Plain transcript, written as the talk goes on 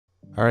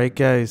Alright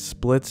guys,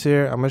 Splits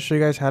here. I'm going to show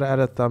you guys how to add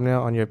a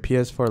thumbnail on your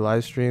PS4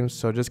 live stream.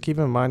 So just keep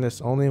in mind this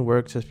only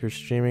works if you're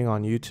streaming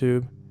on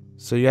YouTube.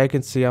 So you guys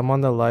can see I'm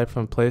on the live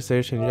from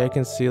PlayStation. You guys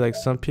can see like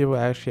some people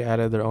actually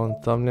added their own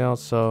thumbnail.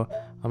 So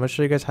I'm going to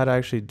show you guys how to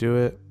actually do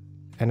it.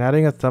 And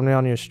adding a thumbnail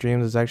on your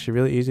streams is actually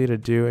really easy to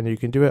do, and you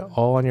can do it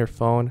all on your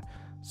phone.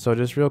 So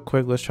just real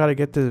quick, let's try to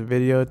get this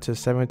video to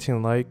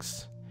 17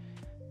 likes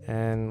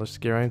and let's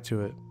get right into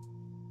it.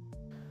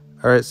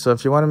 Alright, so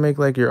if you want to make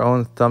like your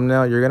own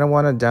thumbnail, you're going to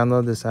want to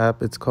download this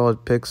app. It's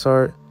called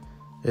PixArt.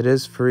 It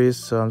is free,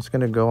 so I'm just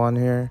going to go on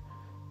here.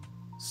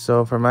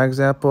 So for my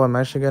example, I'm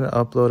actually going to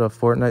upload a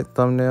Fortnite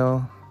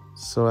thumbnail.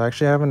 So I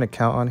actually have an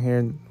account on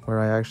here where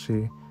I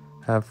actually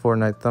have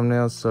Fortnite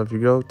thumbnails. So if you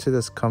go to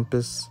this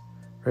compass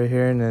right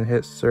here and then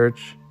hit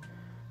search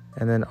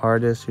and then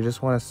artist, you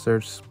just want to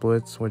search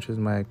Splits, which is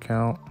my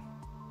account.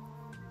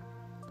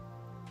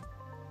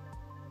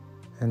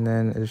 And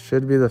then it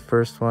should be the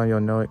first one. You'll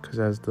know it because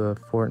it has the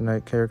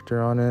Fortnite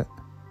character on it.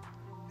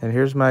 And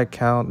here's my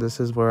account.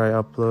 This is where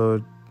I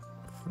upload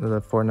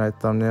the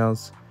Fortnite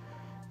thumbnails.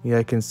 Yeah,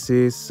 I can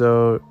see.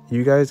 So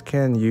you guys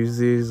can use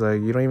these. Like,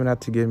 you don't even have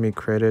to give me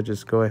credit.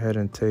 Just go ahead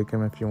and take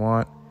them if you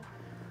want.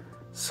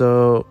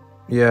 So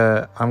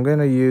yeah, I'm going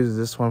to use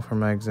this one for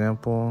my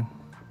example.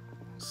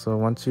 So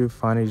once you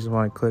find it, you just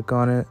want to click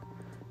on it.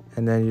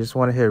 And then you just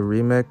want to hit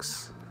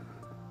remix.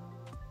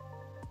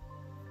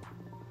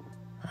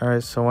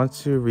 Alright, so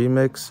once you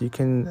remix, you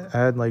can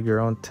add like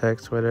your own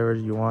text, whatever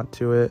you want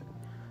to it.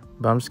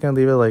 But I'm just going to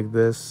leave it like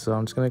this. So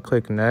I'm just going to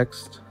click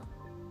next.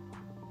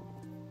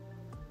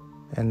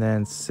 And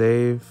then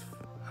save.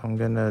 I'm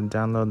going to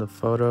download the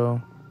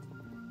photo.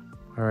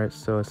 Alright,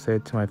 so I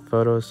saved to my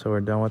photo, so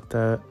we're done with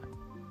that.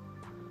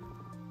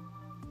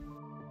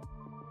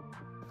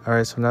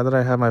 Alright, so now that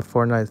I have my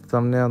Fortnite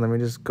thumbnail, let me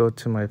just go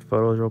to my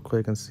photos real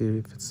quick and see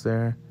if it's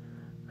there.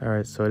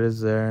 Alright, so it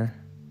is there.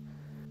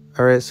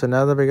 Alright, so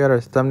now that we got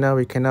our thumbnail,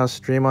 we can now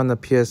stream on the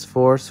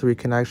PS4, so we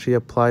can actually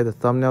apply the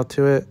thumbnail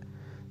to it.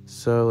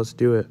 So let's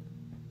do it.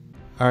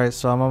 Alright,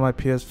 so I'm on my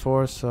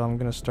PS4, so I'm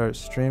going to start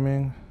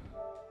streaming.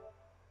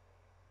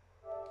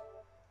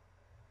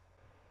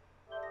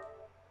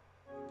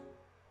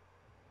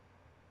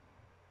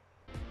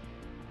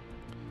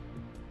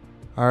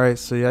 Alright,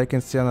 so yeah, I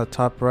can see on the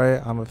top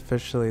right, I'm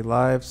officially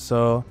live.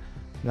 So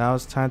now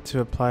it's time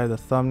to apply the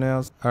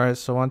thumbnails. Alright,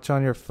 so once you're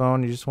on your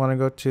phone, you just want to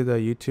go to the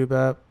YouTube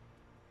app.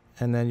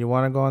 And then you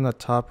want to go on the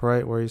top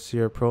right where you see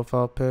your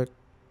profile pic.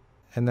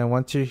 And then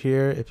once you're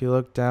here, if you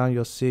look down,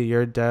 you'll see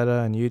your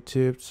data and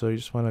YouTube. So you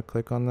just want to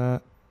click on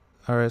that.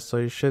 Alright, so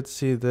you should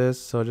see this.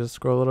 So just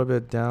scroll a little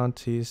bit down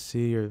till you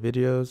see your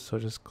videos. So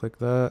just click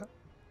that.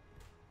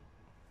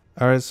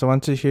 Alright, so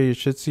once you're here, you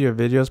should see your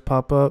videos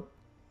pop up.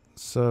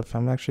 So if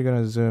I'm actually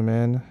going to zoom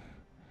in.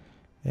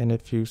 And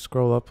if you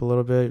scroll up a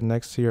little bit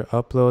next to your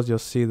uploads, you'll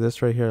see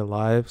this right here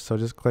live. So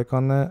just click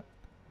on that.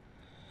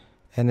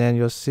 And then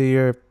you'll see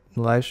your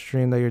live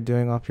stream that you're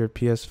doing off your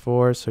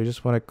PS4, so you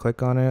just want to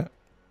click on it,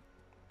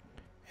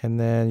 and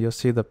then you'll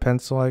see the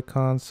pencil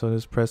icon, so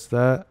just press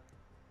that.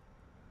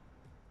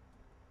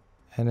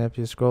 And if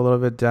you scroll a little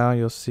bit down,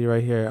 you'll see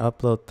right here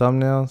upload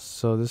thumbnail.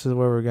 So this is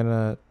where we're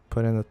gonna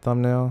put in the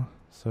thumbnail,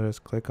 so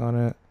just click on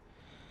it,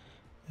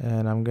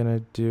 and I'm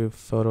gonna do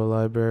photo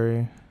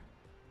library,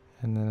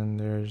 and then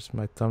there's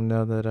my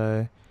thumbnail that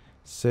I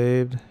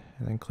saved,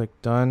 and then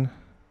click done.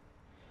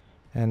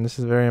 And this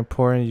is very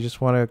important. You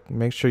just want to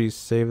make sure you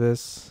save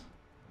this.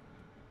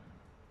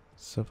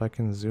 So if I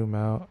can zoom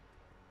out,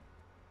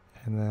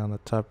 and then on the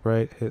top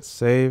right, hit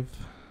save.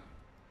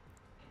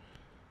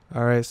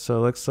 Alright, so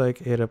it looks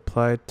like it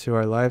applied to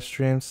our live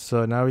stream.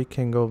 So now we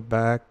can go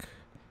back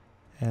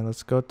and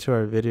let's go to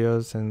our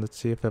videos and let's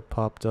see if it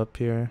popped up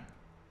here.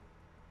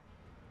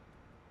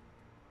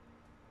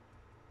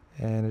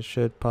 And it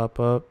should pop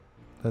up.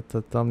 Let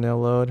the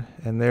thumbnail load.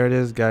 And there it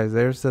is, guys.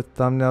 There's the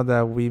thumbnail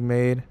that we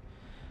made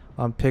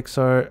on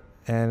PixArt,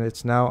 and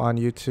it's now on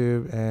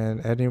YouTube,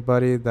 and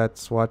anybody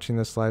that's watching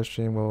this live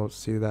stream will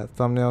see that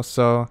thumbnail.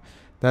 So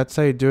that's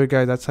how you do it,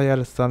 guys. That's how you add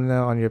a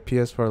thumbnail on your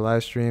PS4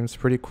 live streams.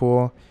 Pretty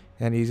cool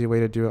and easy way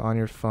to do it on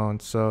your phone.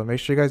 So make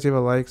sure you guys leave a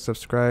like,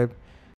 subscribe,